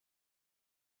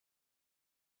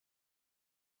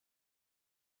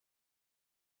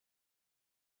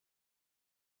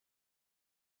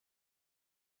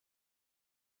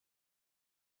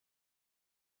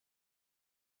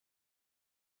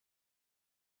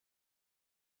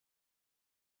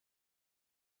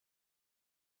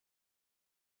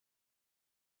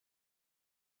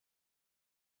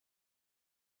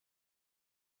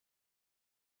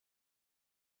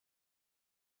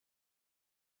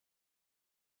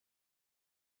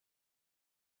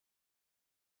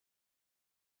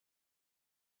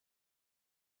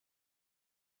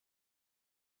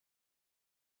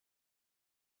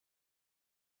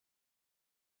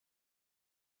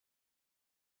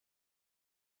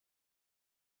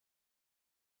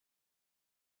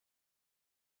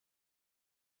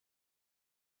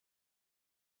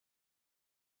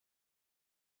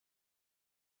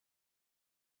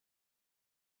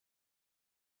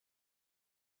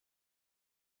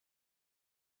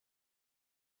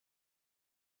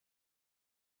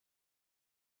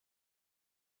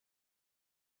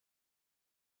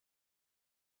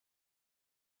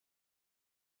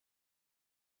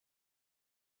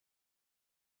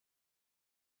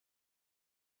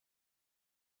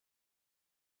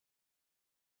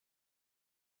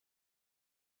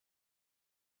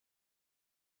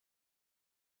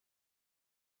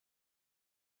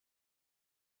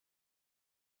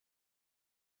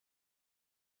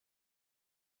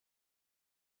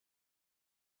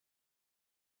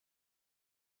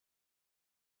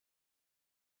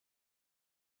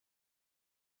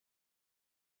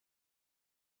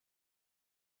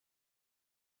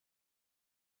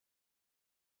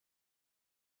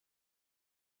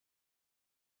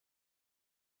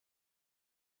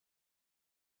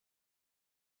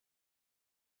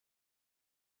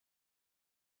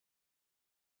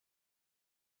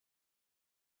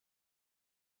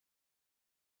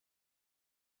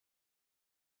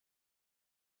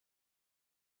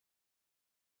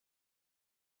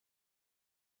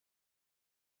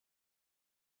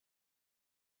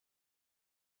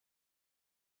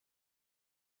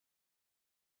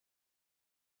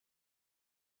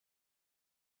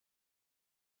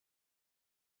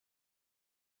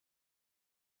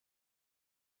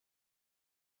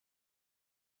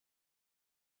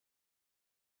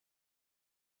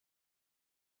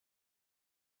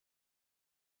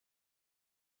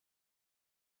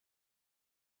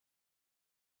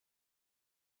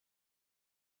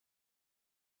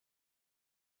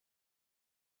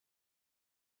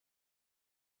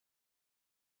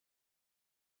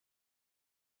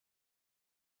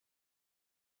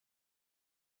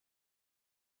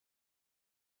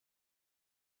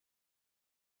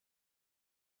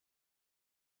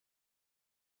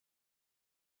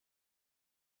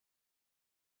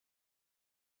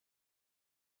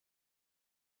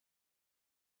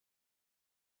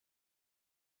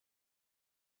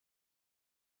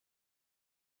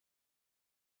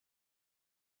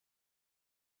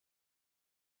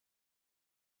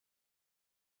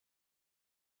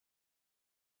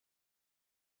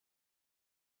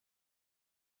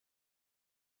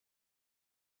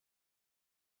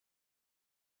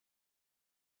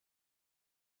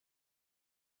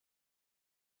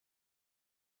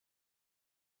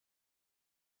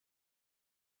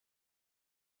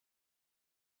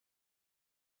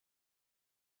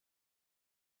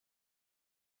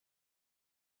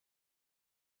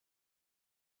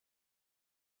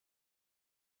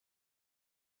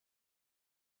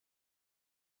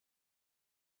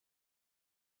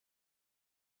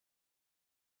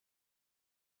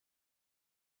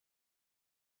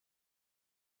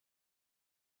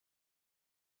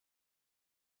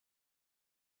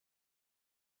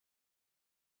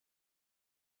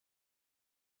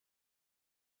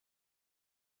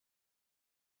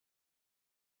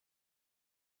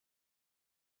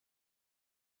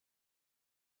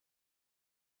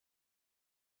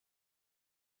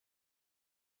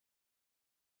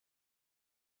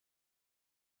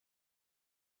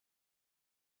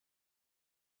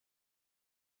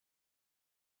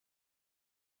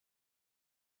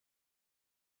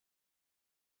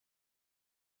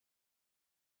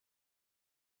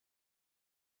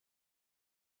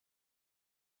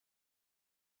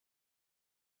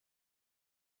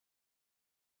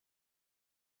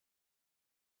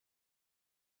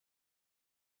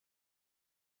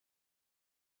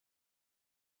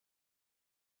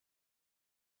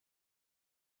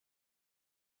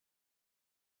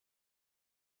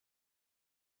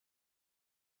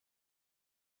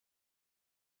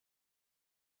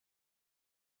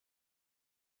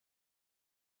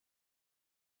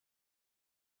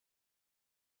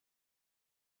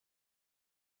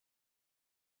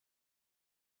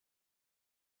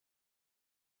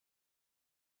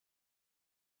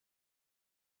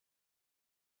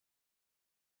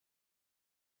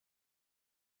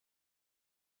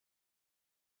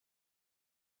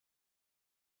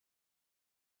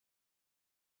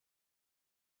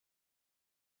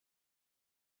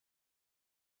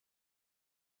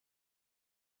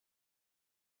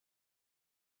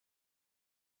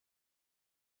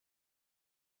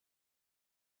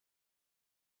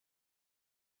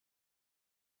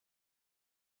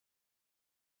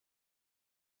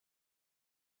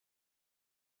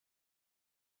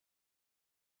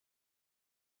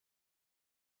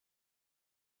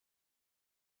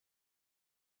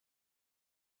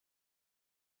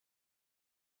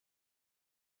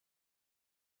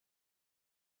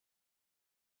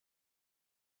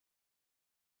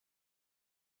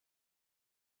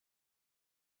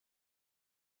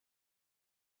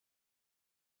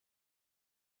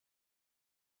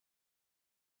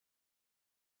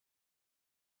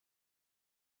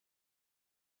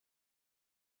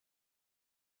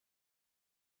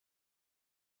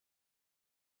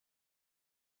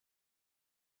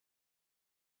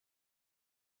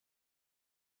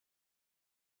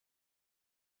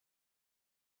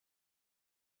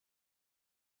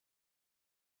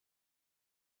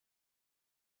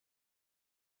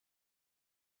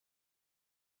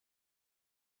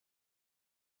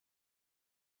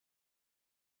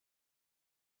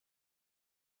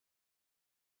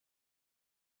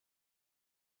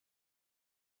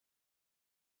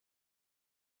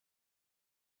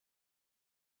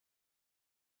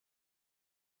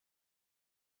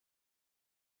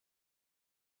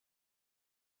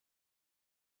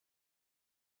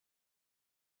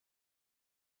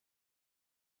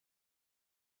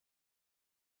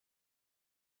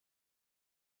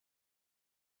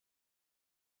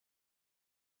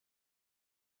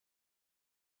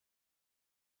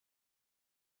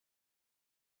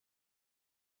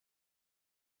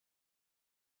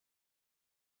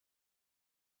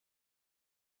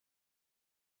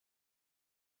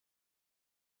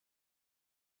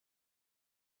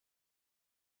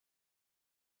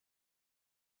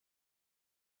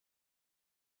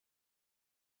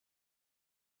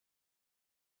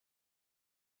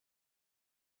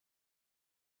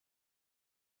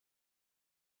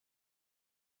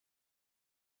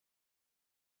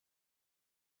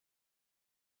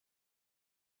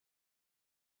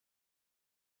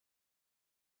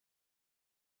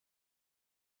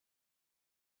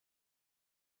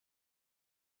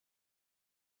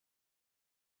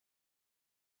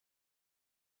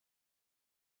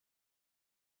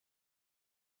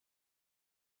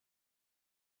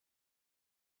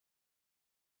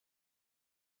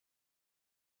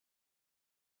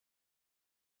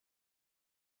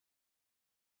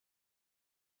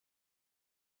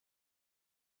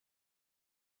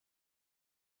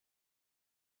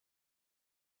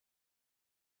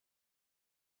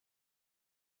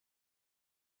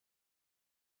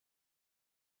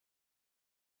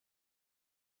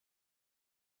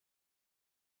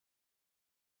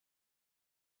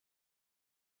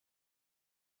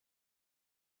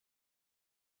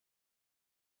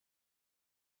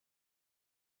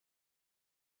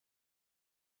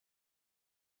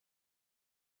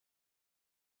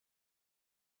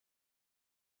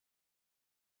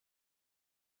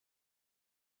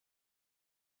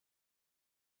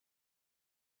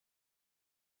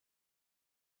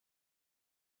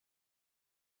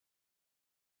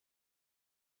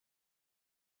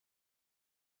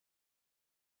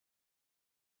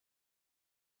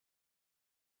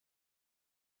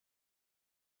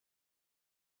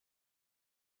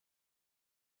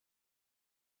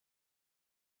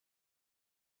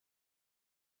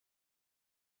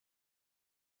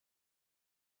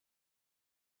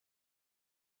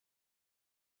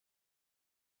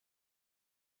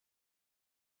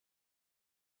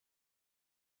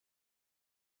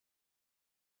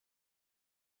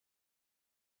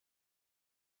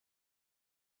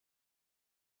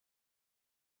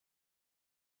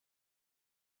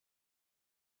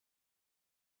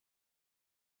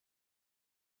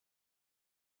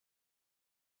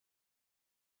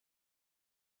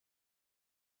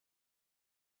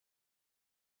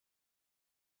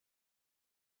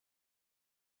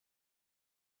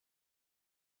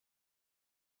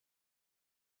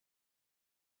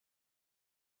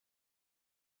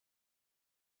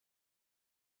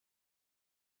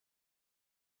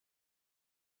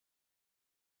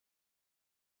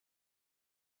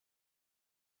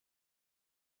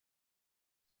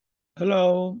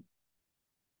Hello.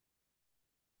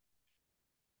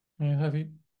 Have you?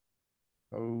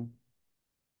 Oh,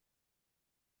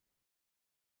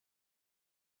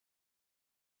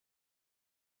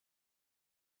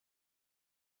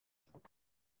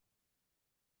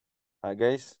 Hi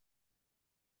guys.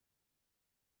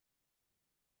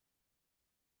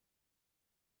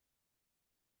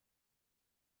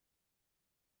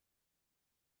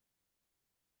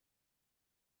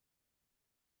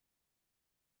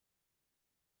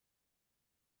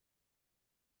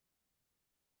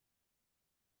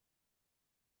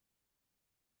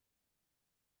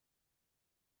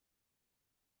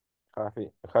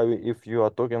 Javi, if you are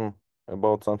talking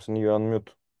about something, you unmute.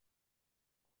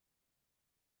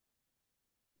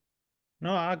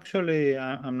 no, actually,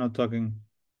 I'm not talking.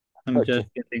 I'm Okay, just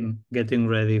getting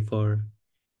ready for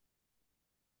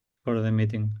the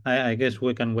meeting. I guess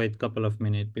we can wait a couple of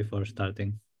minutes before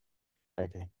starting.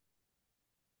 okay.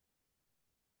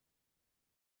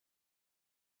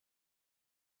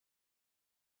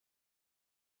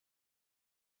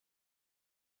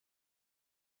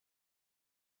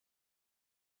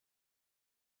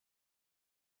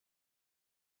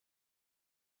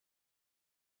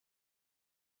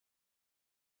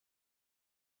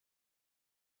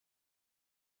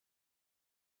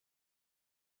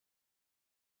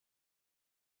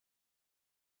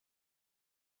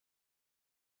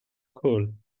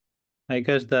 Cool. I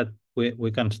guess that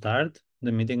we can start.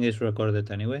 The meeting is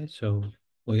recorded anyway, so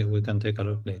we can take a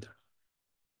look later.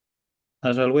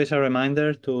 As always, a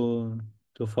reminder to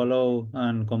follow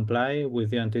and comply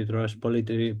with the antitrust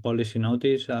policy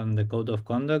notice and the code of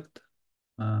conduct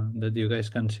that you guys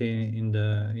can see in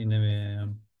the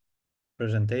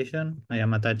presentation. I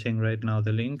am attaching right now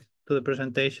the link to the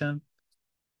presentation.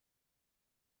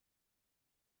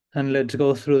 And let's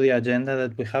go through the agenda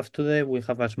that we have today. We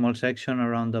have a small section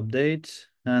around updates,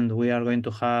 and we are going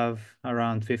to have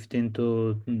around 10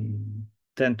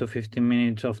 to 15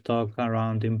 minutes of talk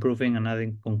around improving and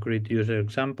adding concrete use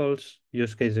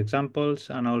case examples,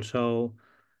 and also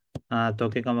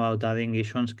talking about adding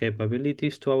issuance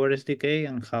capabilities to our SDK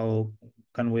and how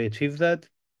can we achieve that.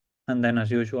 And then, as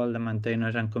usual, the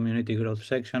maintainers and community growth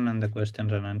section and the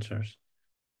questions and answers.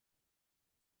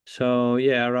 So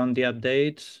yeah, around the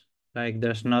updates, like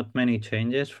there's not many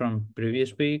changes from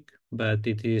previous week, but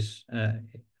it is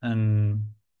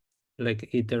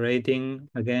like iterating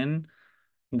again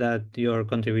that your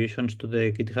contributions to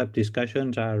the GitHub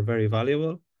discussions are very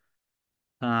valuable.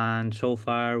 And so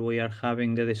far we are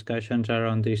having the discussions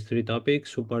around these three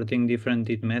topics: supporting different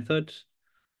DIT methods,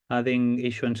 adding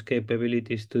issuance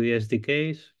capabilities to the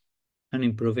SDKs, and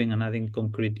improving and adding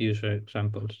concrete user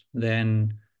examples.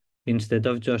 Then instead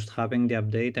of just having the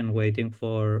update and waiting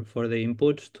for the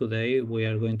inputs, today we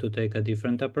are going to take a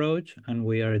different approach, and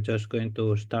we are just going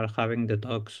to start having the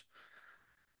talks.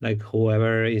 Like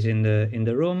whoever is in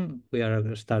the room, we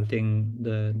are starting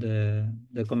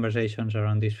the conversations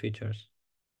around these features.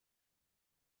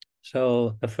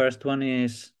 So the first one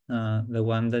is the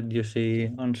one that you see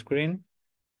on screen,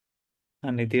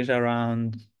 and it is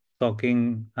around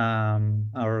talking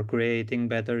or creating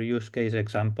better use case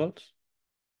examples.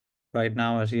 Right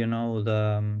now, as you know,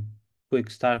 the quick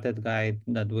started guide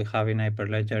that we have in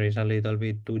Hyperledger is a little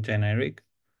bit too generic,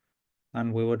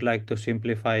 and we would like to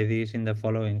simplify this in the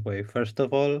following way. First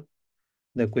of all,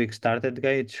 the quick started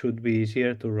guide should be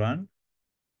easier to run.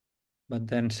 But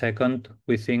then second,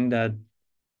 we think that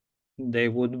they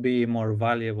would be more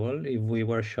valuable if we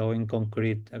were showing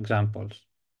concrete examples.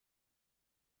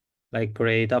 Like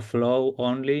create a flow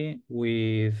only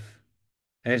with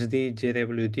SD,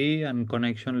 JWT, and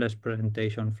connectionless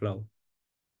presentation flow.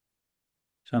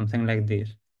 Something like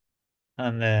this.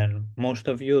 And then most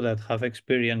of you that have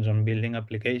experience on building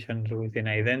applications within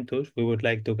Identus, we would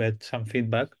like to get some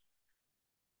feedback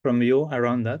from you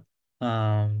around that.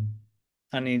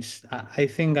 And I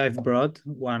think I've brought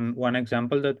one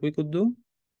example that we could do,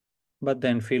 but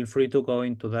then feel free to go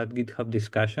into that GitHub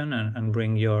discussion and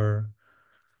bring your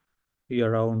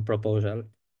own proposal.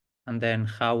 And then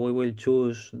how we will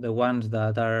choose the ones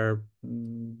that are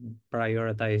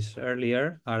prioritized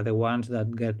earlier are the ones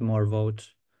that get more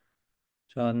votes.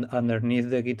 So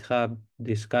underneath the GitHub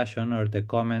discussion or the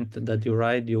comment that you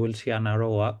write, you will see an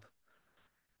arrow up.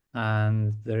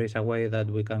 And there is a way that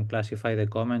we can classify the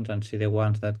comments and see the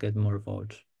ones that get more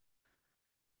votes.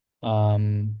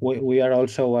 We are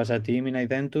also, as a team in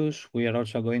Identus, we are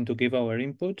also going to give our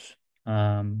inputs,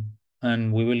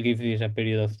 and we will give this a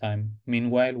period of time.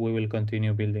 Meanwhile, we will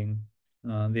continue building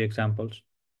the examples.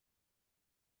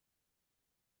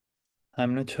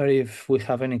 I'm not sure if we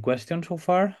have any questions so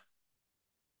far.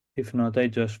 If not, I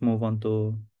just move on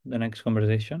to the next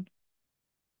conversation.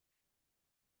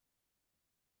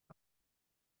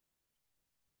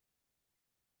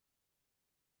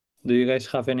 Do you guys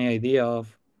have any idea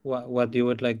of what you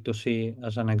would like to see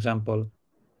as an example?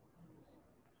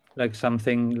 Like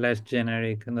something less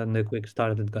generic than the quick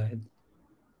started guide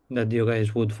that you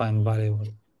guys would find valuable?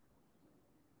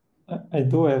 I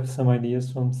do have some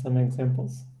ideas from some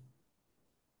examples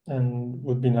and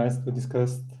would be nice to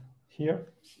discuss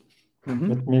here,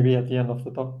 but maybe at the end of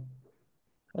the talk.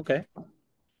 Okay.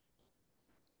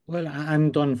 Well,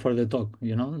 I'm done for the talk,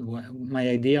 you know. My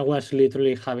idea was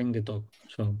literally having the talk.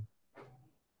 So,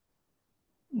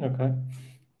 Okay.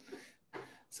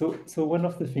 So one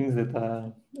of the things that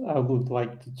I would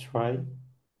like to try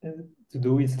to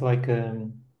do is like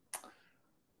an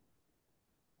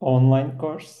online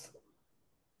course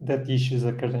that issues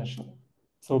a credential.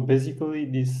 So basically,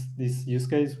 this use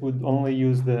case would only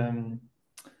use the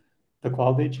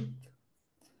cloud agent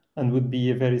and would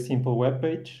be a very simple web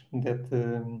page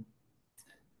that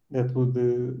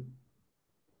would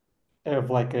have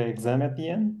like an exam at the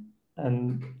end.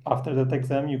 And after that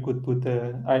exam, you could put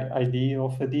the ID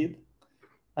of a deed,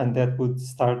 and that would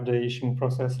start the issuing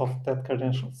process of that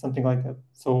credential, something like that.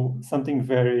 So something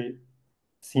very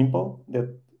simple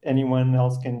that anyone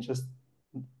else can just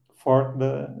fork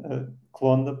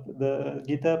clone the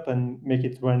GitHub and make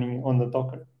it running on the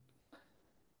Docker.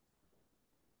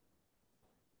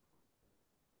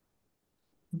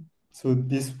 So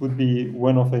this would be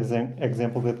one of the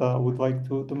example that I would like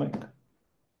to make.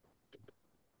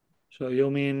 so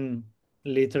you mean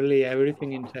literally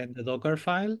everything inside the Docker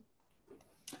file,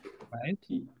 right?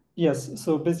 Yes,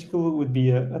 so basically it would be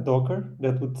a Docker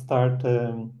that would start,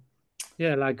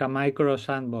 Yeah, like a micro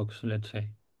sandbox, let's say.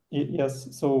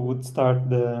 yes, so would start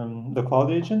the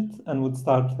cloud agent and would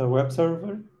start a web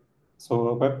server, so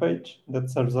a web page that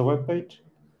serves a web page.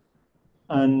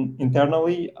 And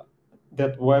internally,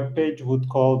 that web page would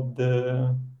call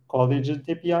the cloud agent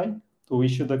API to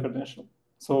issue the credential.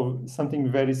 So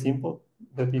something very simple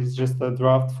that is just a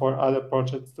draft for other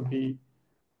projects to be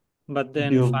But to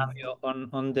then build. Fabio,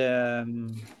 on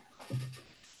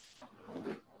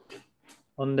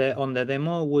the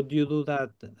demo, would you do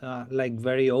that like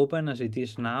very open as it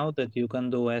is now, that you can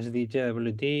do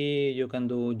SDJWT, you can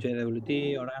do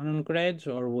JWT or anon creds,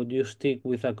 or would you stick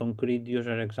with a concrete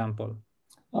user example?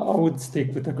 I would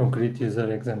stick with a concrete user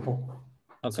example.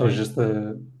 So Okay. just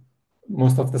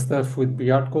most of the stuff would be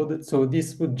hard coded. So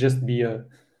this would just be a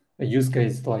use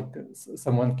case, like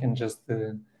someone can just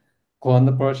clone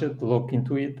the project, look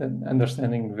into it, and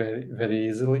understanding very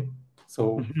easily.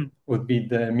 So Mhm. would be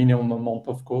the minimum amount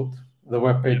of code. The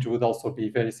web page would also be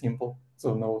very simple,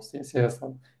 so no CSS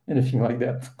or anything like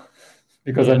that.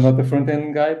 Because I'm Yes. not a front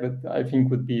end guy, but I think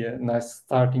would be a nice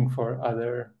starting for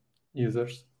other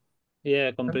users.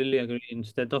 Yeah, completely agree.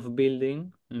 Instead of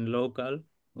building in local,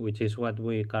 which is what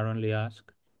we currently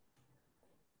ask,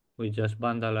 we just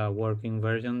bundle a working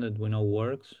version that we know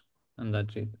works, and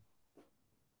that's it.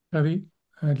 Ravi,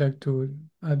 I'd like to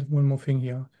add one more thing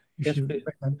here. If Yes, you, please.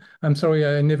 I'm sorry,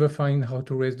 I never find how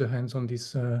to raise the hands on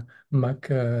this Mac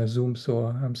Zoom, so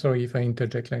I'm sorry if I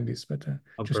interject like this, but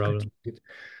No just continue problem. it.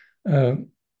 Uh,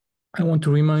 I want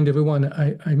to remind everyone,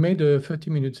 I made a 30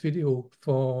 minutes video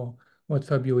for what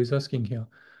Fabio is asking here.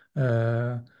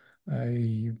 Uh,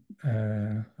 I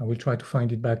will try to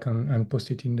find it back and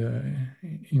post it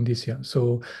in this here.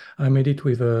 So I made it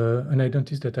with an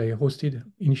Identus that I hosted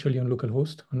initially on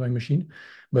localhost on my machine,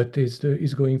 but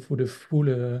is going for the full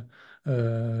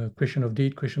creation of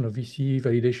date, creation of VC,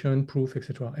 validation, proof,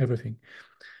 etc., everything.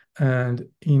 And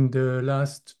in the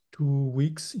last 2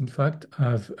 weeks, in fact,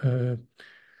 I've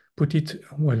put it,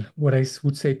 well, what I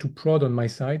would say to prod on my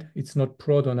side. It's not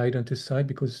prod on Identus side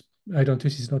because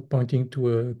Identus is not pointing to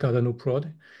a Cardano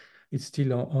prod. It's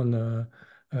still on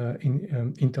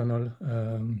internal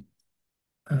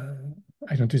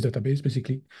Identus database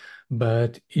basically,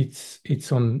 but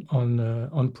it's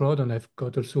on prod, and I've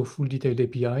got also full detailed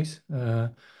APIs.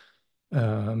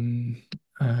 Um,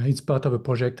 it's part of a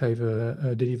project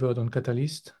I've delivered on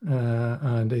Catalyst,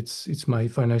 and it's my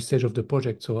final stage of the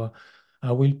project. So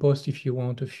I will post, if you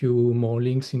want, a few more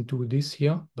links into this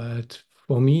here. But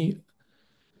for me,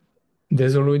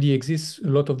 there's already exists a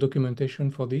lot of documentation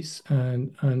for this,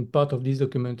 and part of this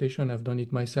documentation, I've done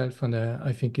it myself, and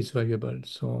I think it's valuable.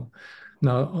 So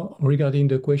now, regarding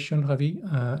the question, Ravi,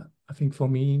 I think for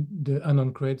me, the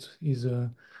anon creds is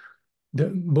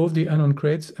both the anon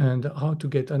creds and how to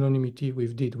get anonymity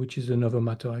with DID, which is another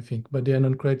matter, I think. But the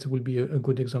anon creds will be a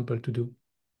good example to do,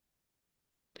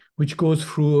 which goes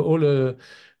through all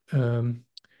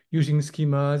using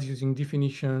schemas, using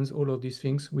definitions, all of these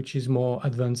things, which is more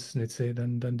advanced, let's say,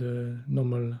 than the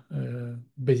normal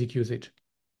basic usage.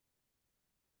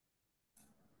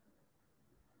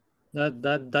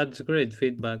 That's great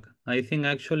feedback. I think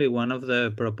actually one of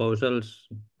the proposals,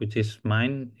 which is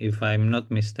mine, if I'm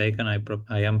not mistaken,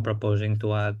 I am proposing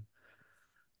to add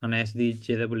an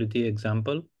SDJWT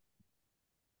example,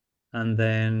 and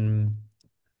then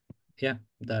yeah,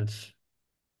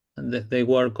 they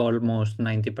work almost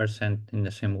 90% in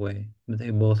the same way. They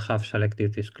both have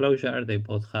selective disclosure. They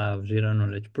both have zero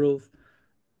knowledge proof,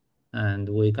 and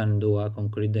we can do a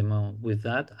concrete demo with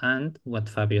that. And what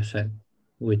Fabio said,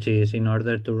 which is in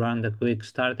order to run the quick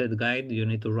started guide, you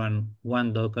need to run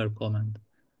one Docker command.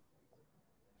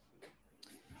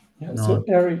 Yeah, Not so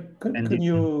Eric, could and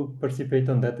you participate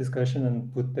on that discussion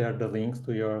and put there the links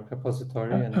to your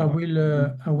repository? And I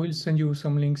will send you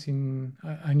some links in.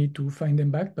 I need to find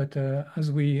them back, but as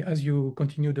you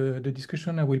continue the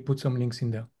discussion, I will put some links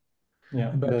in there.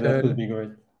 yeah, But that would be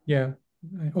great. yeah,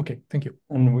 okay, thank you.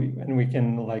 And we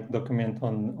can like document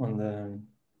on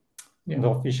the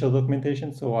official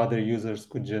documentation, so other users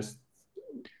could just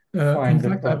In find the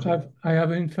fact, project. I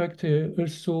have in fact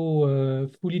also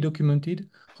fully documented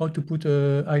how to put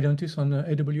Identus on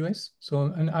AWS.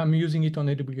 So, and I'm using it on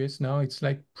AWS now. It's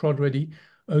like prod ready.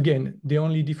 Again, the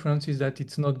only difference is that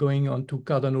it's not going onto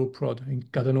Cardano prod in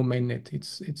Cardano mainnet.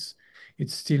 It's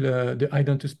still the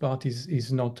Identus part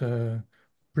is not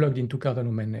plugged into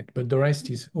Cardano mainnet, but the rest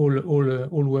is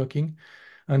all working.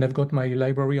 And I've got my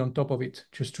library on top of it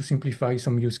just to simplify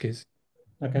some use case.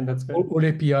 Okay, that's good. All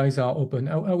APIs are open.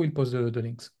 I will post the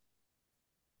links.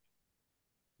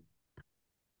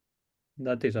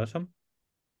 that is awesome.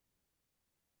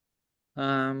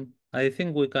 I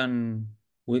think we can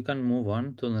move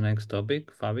on to the next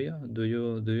topic. Fabio, do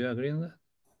you agree on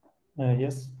that?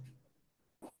 Yes.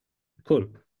 Cool.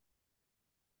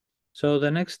 So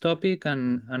the next topic,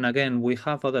 and again, we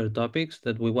have other topics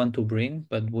that we want to bring,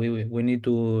 but we need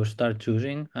to start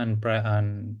choosing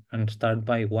and start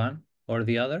by one or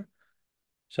the other.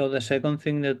 So the second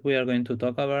thing that we are going to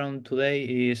talk about today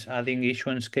is adding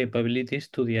issuance capabilities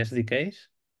to the SDKs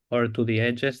or to the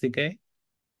Edge SDK,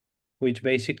 which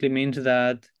basically means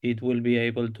that it will be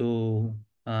able to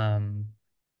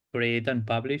create and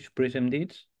publish Prism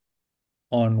deeds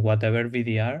on whatever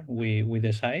VDR we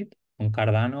decide, on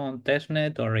Cardano, on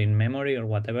testnet, or in memory, or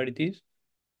whatever it is.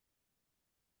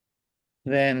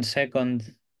 Then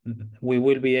second, we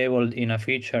will be able, in a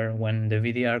feature, when the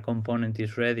VDR component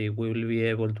is ready, we will be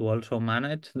able to also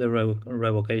manage the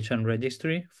revocation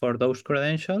registry for those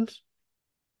credentials.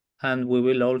 And we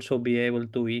will also be able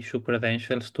to issue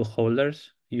credentials to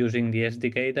holders using the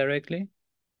SDK directly.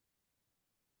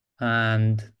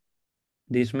 And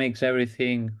this makes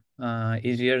everything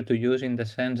easier to use in the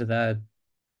sense that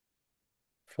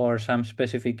for some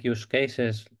specific use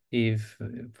cases, if,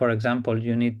 for example,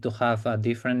 you need to have a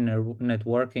different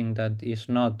networking that is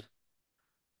not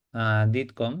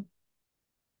DITCOM,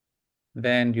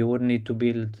 then you would need to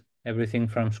build everything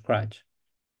from scratch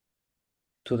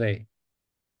today.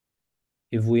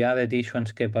 If we added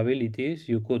issuance capabilities,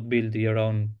 you could build your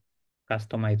own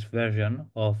customized version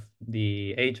of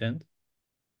the agent,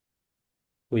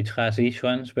 which has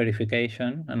issuance,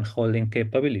 verification, and holding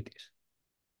capabilities.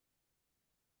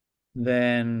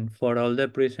 Then for all the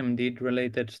Prism deed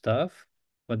related stuff,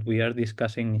 what we are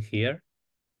discussing here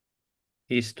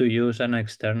is to use an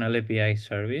external API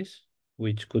service,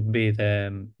 which could be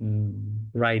the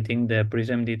writing the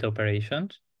Prism deed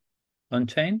operations on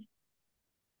chain.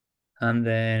 And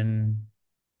then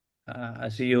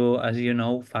as you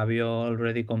know, Fabio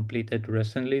already completed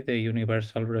recently the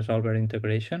Universal Resolver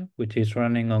integration, which is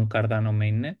running on Cardano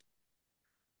mainnet.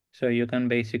 So you can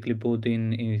basically put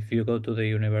in, if you go to the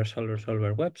Universal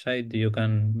Resolver website, you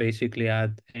can basically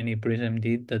add any Prism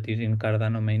deed that is in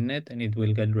Cardano mainnet and it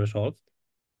will get resolved.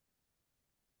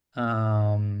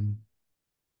 And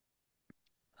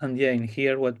yeah, in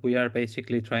here, what we are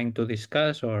basically trying to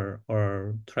discuss or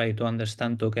try to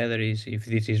understand together is if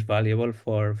this is valuable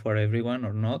for everyone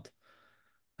or not,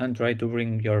 and try to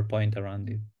bring your point around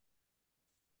it.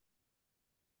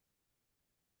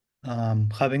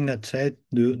 Having that said,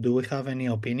 do we have any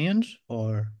opinions,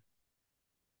 or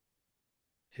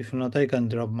if not, I can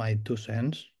drop my 2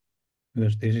 cents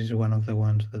because this is one of the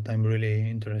ones that I'm really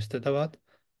interested about.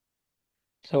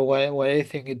 So why I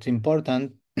think it's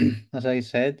important, as I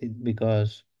said,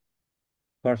 because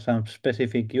for some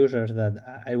specific users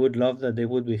that I would love that they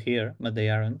would be here, but they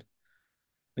aren't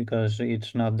because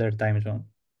it's not their time zone.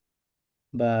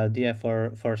 But yeah,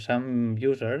 for some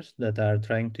users that are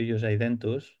trying to use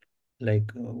Identus,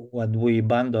 like what we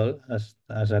bundle as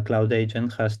a cloud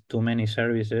agent has too many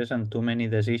services and too many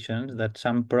decisions that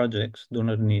some projects do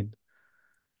not need.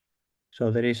 So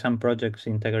there is some projects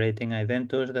integrating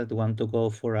Identus that want to go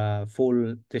for a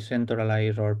full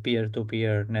decentralized or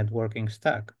peer-to-peer networking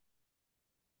stack,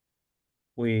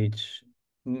 which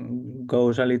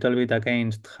goes a little bit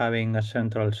against having a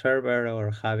central server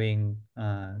or having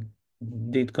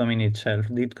DITCOM in itself.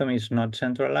 DITCOM is not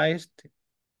centralized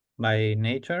by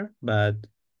nature, but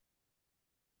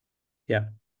yeah,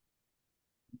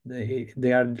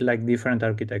 they are like different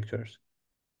architectures.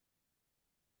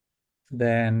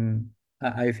 Then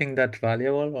I think that's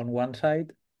valuable on one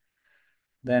side.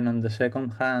 Then on the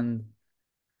second hand,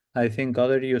 I think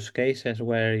other use cases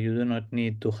where you do not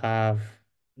need to have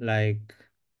like,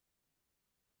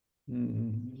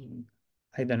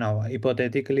 I don't know,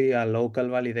 hypothetically a local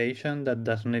validation that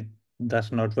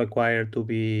does not require to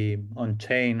be on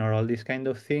chain or all these kind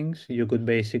of things. You could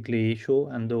basically issue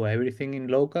and do everything in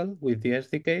local with the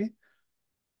SDK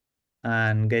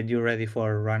and get you ready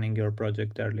for running your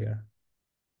project earlier.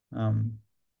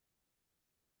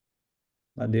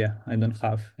 But yeah, I don't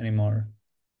have any more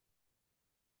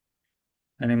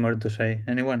to say.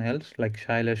 Anyone else like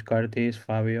Shailesh, Curtis,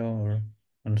 Fabio, or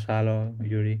Gonzalo,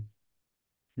 Yuri,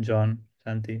 John,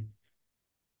 Santi?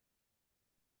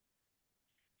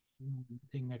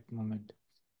 Nothing at the moment.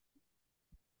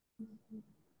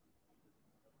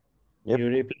 Yep.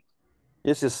 Yuri, please.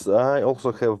 Yes, I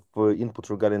also have input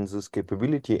regarding this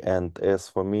capability, and as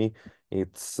for me,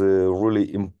 it's a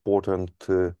really important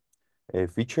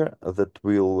feature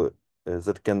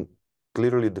that can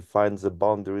clearly define the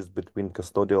boundaries between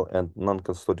custodial and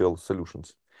non-custodial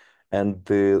solutions. And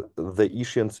the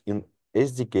issuance in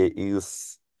SDK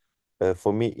is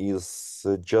for me is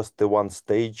just the one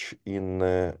stage in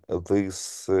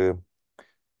this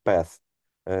path.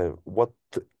 What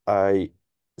I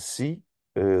see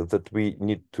that we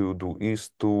need to do is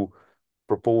to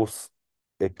propose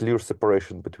a clear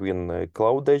separation between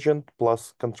cloud agent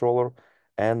plus controller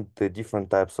and the different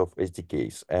types of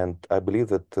SDKs. And I believe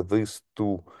that these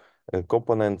two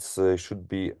components should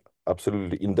be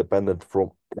absolutely independent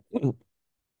from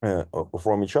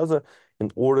each other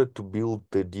in order to build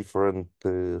the different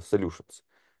solutions.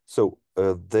 So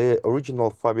the original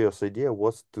Fabio's idea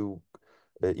was to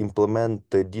implement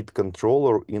the DID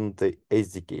controller in the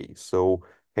SDK. So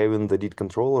having the DID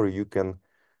controller, you can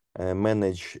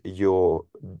manage your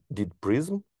DID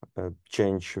prism,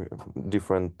 change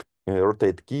different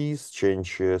rotate keys,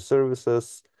 change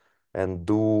services, and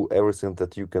do everything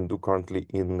that you can do currently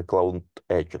in the Cloud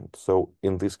Agent. So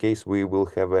in this case, we will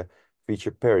have a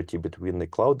feature parity between the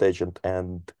Cloud Agent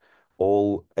and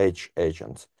all Edge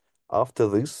agents. After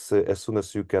this, as soon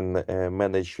as you can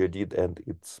manage your DID and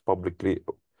it's publicly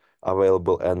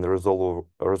available and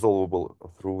resolvable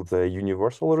through the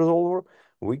universal resolver,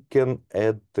 we can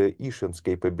add the issuance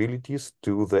capabilities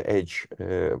to the Edge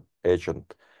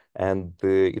agent. And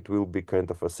it will be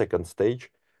kind of a second stage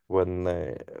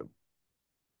when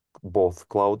both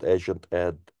Cloud Agent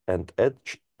and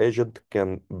Edge agent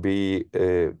can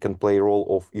play role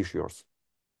of issuers.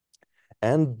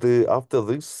 And after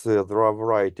this, there are a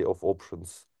variety of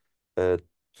options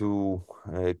to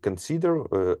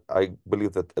consider. I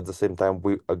believe that at the same time,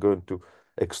 we are going to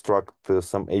extract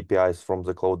some APIs from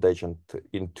the Cloud Agent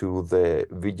into the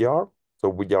VDR.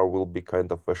 So VDR will be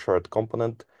kind of a shared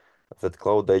component that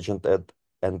Cloud Agent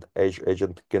and Edge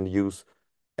Agent can use.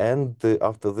 And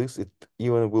after this, it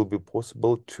even will be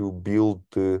possible to build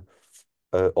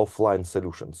offline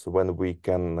solutions when we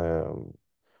can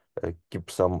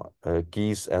keep some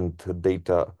keys and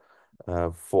data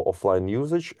for offline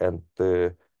usage and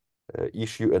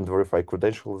issue and verify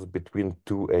credentials between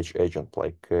two Edge agents,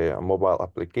 like a mobile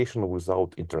application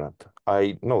without internet.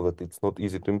 I know that it's not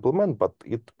easy to implement, but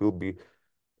it will be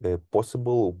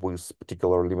possible with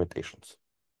particular limitations.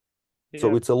 So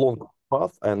Yeah. it's a long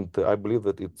path, and I believe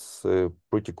that it's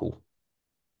pretty cool.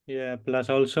 Yeah, plus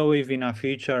also if in a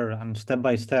future and step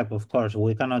by step, of course,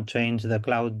 we cannot change the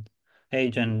cloud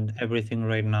agent everything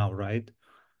right now, right?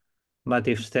 But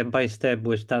if step by step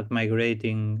we start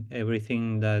migrating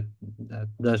everything that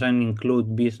doesn't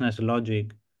include business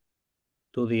logic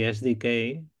to the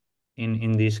SDK,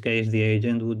 in this case, the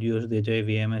agent would use the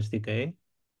JVM SDK,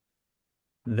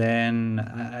 then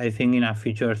I think in a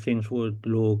future things would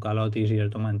look a lot easier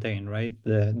to maintain, right?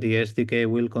 The SDK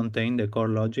will contain the core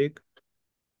logic,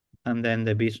 and then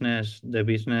the business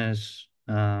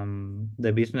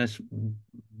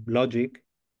logic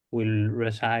will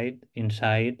reside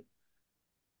inside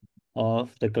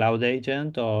of the cloud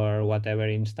agent or whatever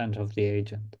instance of the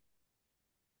agent.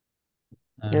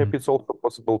 Yeah, it's also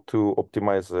possible to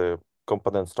optimize the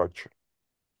component structure.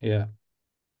 Yeah.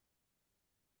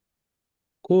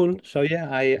 Cool. So yeah,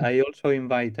 I also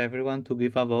invite everyone to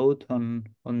give a vote on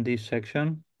this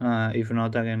section. If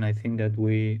not, again, I think that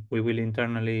we will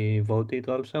internally vote it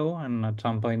also, and at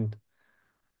some point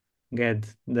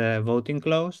get the voting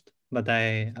closed. But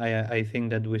I think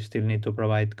that we still need to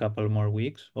provide a couple more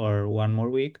weeks or one more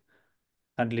week,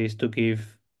 at least to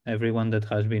give everyone that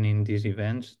has been in these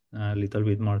events a little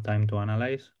bit more time to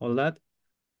analyze all that.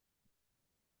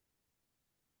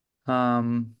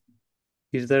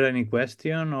 Is there any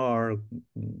question or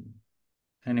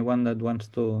anyone that wants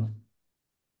to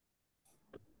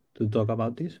talk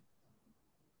about this?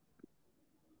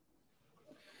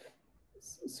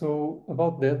 So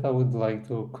about that, I would like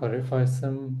to clarify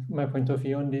my point of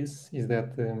view on this is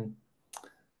that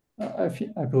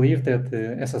I believe that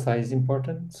SSI is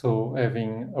important. So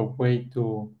having a way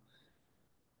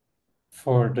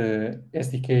for the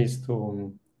SDKs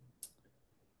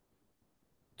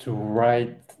to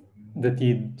write the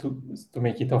deed to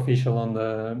make it official on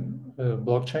the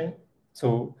blockchain.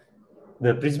 So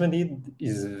the Prisma deed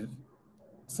is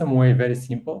some way very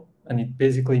simple, and it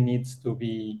basically needs to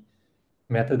be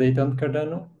metadata on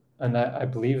Cardano. And I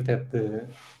believe that the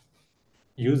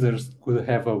users could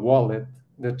have a wallet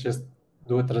that just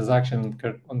do a transaction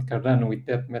on Cardano with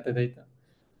that metadata.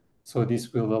 So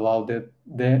this will allow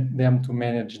them to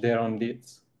manage their own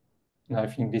deeds. And I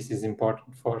think this is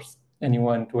important for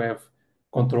anyone to have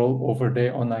control over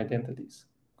their own identities.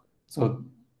 So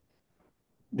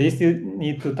they still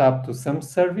need to tap to some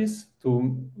service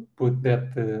to put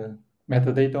that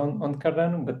metadata on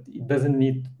Cardano, but it doesn't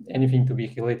need anything to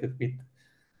be related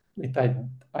with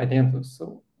Identus.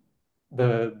 So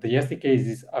the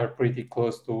SDKs are pretty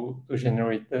close to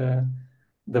generate the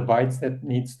bytes that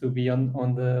needs to be on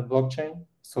the blockchain,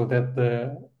 so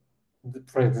that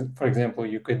for example,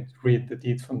 you could read the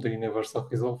deed from the universal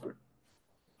resolver.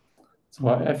 So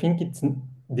I think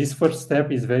this first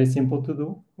step is very simple to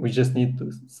do. We just need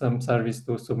some service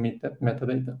to submit that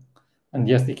metadata, and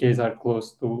the SDKs are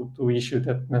close to issue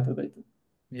that metadata.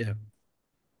 Yeah,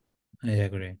 I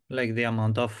agree. Like the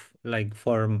amount of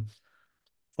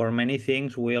for many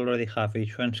things we already have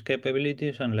issuance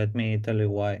capabilities, and let me tell you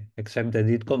why. Except the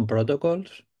DITCOM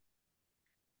protocols,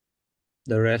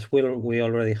 the rest we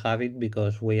already have it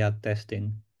because we are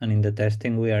testing, and in the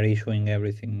testing we are issuing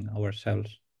everything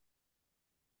ourselves.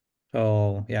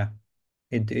 So yeah,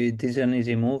 it is an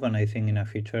easy move, and I think in the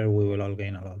future we will all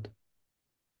gain a lot.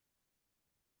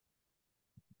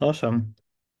 Awesome.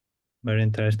 Very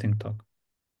interesting talk.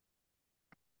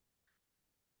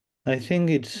 I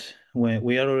think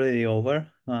we are already over.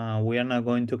 We are now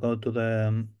going to go to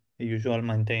the usual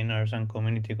maintainers and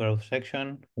community growth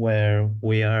section, where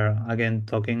we are again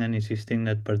talking and insisting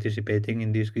that participating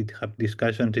in these GitHub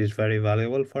discussions is very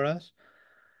valuable for us.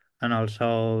 And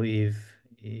also, if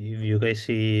you guys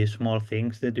see small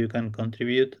things that you can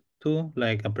contribute to,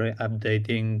 like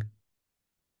updating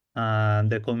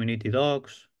the community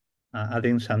docs,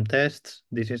 adding some tests.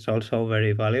 This is also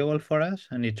very valuable for us,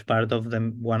 and it's part of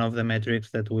one of the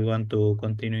metrics that we want to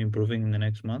continue improving in the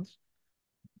next months.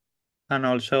 And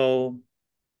also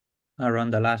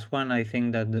around the last one, I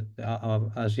think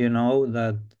that as you know,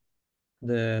 that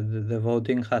the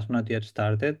voting has not yet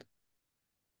started,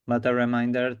 but a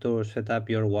reminder to set up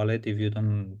your wallet if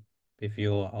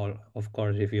you are, of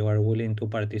course, if you are willing to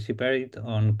participate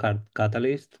on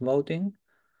Catalyst voting.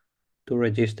 To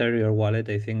register your wallet,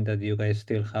 I think that you guys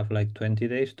still have like 20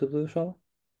 days to do so.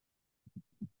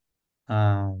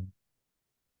 And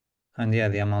yeah,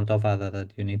 the amount of ADA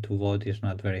that you need to vote is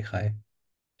not very high.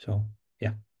 So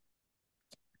yeah.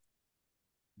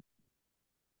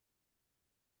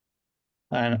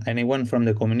 And anyone from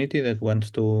the community that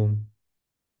wants to,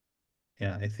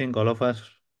 yeah, I think all of us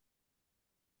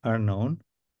are known.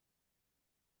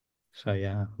 So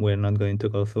yeah, we're not going to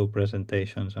go through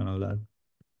presentations and all that.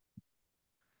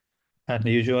 And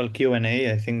the usual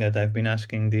Q&A, I think that I've been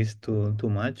asking this too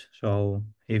much. So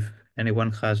if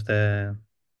anyone has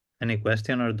any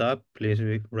question or doubt, please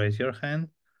raise your hand.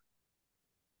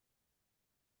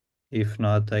 If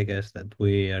not, I guess that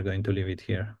we are going to leave it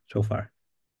here so far.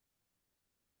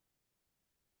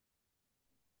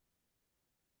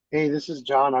 Hey, this is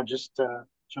John. I'll just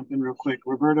jump in real quick.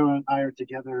 Roberto and I are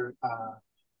together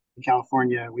in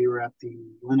California. We were at the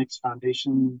Linux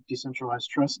Foundation Decentralized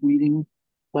Trust meeting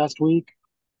last week,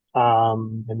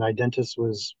 and Identus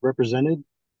was represented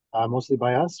mostly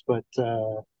by us, but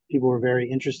people were very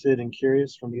interested and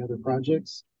curious from the other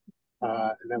projects,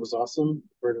 and that was awesome.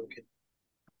 Roberto can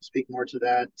speak more to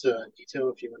that detail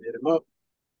if you want to hit him up.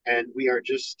 And we are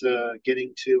just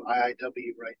getting to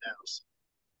IIW right now. So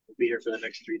we'll be here for the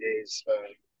next 3 days,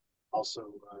 also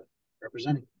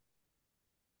representing.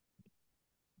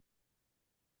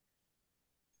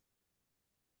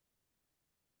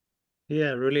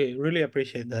 Yeah, really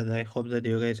appreciate that. I hope that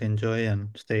you guys enjoy and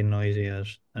stay noisy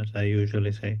as I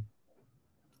usually say.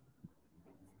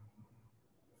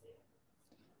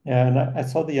 Yeah, and I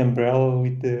saw the umbrella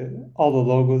with all the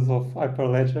logos of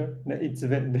Hyperledger.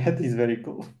 That is very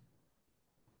cool.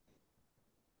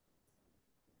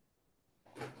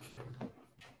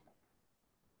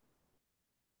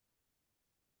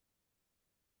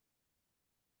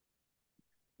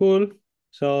 Cool.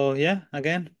 So yeah,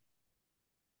 again,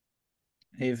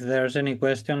 if there's any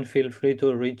question, feel free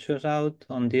to reach us out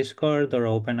on Discord or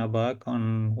open a bug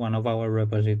on one of our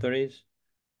repositories.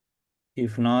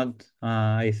 If not,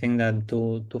 I think that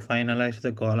to finalize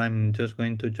the call, I'm just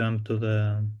going to jump to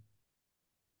the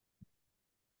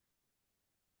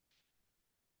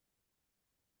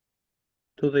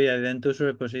Identus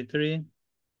repository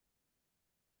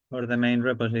or the main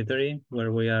repository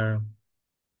where we are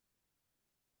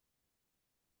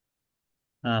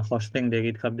hosting the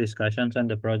GitHub discussions and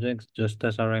the projects, just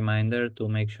as a reminder to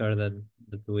make sure that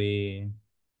we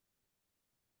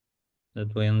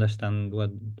understand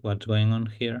what's going on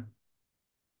here.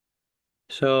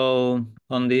 So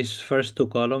on these first two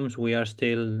columns, we are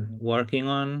still working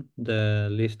on the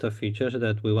list of features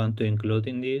that we want to include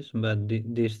in this, but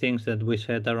these things that we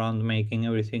set around making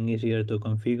everything easier to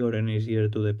configure and easier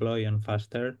to deploy and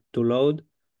faster to load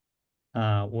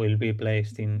will be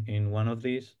placed in one of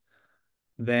these.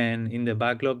 Then in the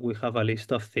backlog, we have a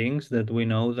list of things that we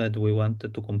know that we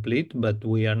wanted to complete, but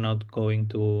we are not going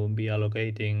to be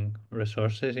allocating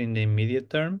resources in the immediate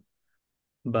term.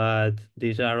 But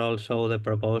these are also the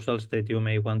proposals that you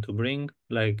may want to bring,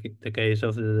 like the case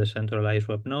of the decentralized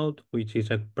web node, which is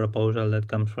a proposal that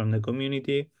comes from the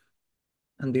community.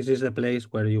 And this is the place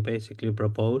where you basically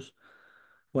propose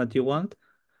what you want.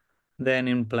 Then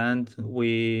in plant,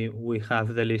 we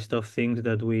have the list of things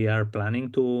that we are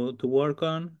planning to work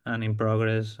on, and in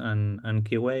progress and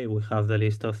QA, we have the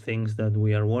list of things that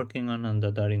we are working on and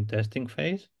that are in testing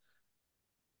phase.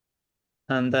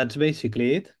 And that's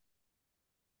basically it.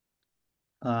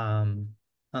 And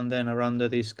then around the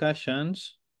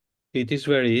discussions, it is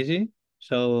very easy.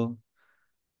 So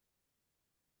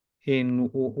in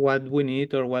what we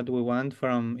need or what we want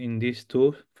from in these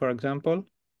two, for example,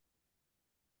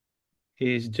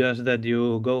 is just that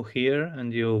you go here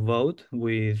and you vote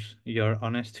with your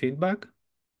honest feedback,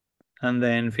 and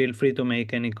then feel free to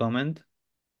make any comment.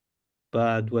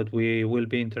 But what we will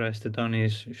be interested on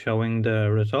is showing the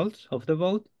results of the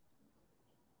vote.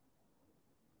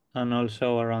 And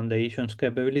also around the issuance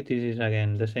capabilities is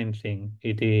again the same thing.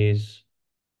 It is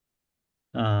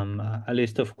a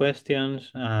list of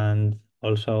questions and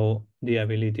also the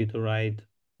ability to write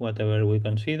whatever we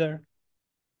consider.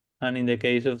 And in the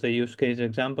case of the use case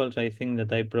examples, I think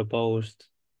that I proposed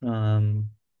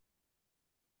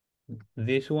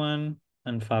this one,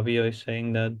 and Fabio is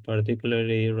saying that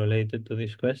particularly related to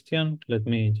this question. Let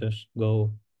me just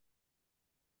go.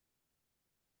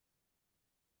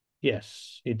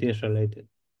 Yes, it is related.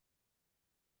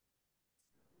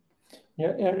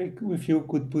 Yeah, Eric, if you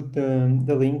could put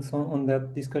the links on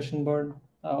that discussion board,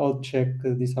 I'll check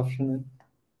this afternoon.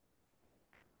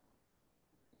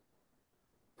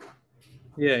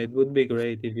 Yeah, it would be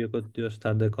great if you could just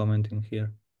start the commenting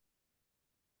here.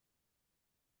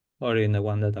 Or in the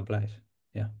one that applies.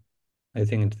 Yeah, I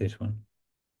think it's this one.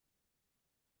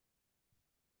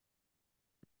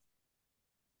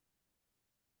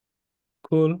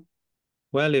 Cool.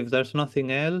 Well, if there's nothing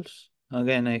else,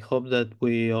 again, I hope that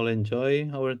we all enjoy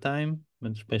our time,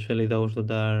 but especially those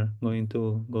that are going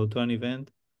to go to an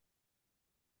event.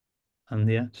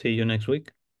 And yeah, see you next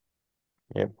week.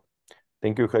 Yep.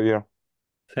 Thank you, Javier.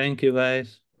 Thank you,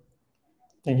 guys.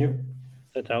 Thank you.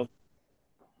 Ciao.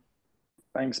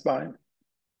 Thanks, bye.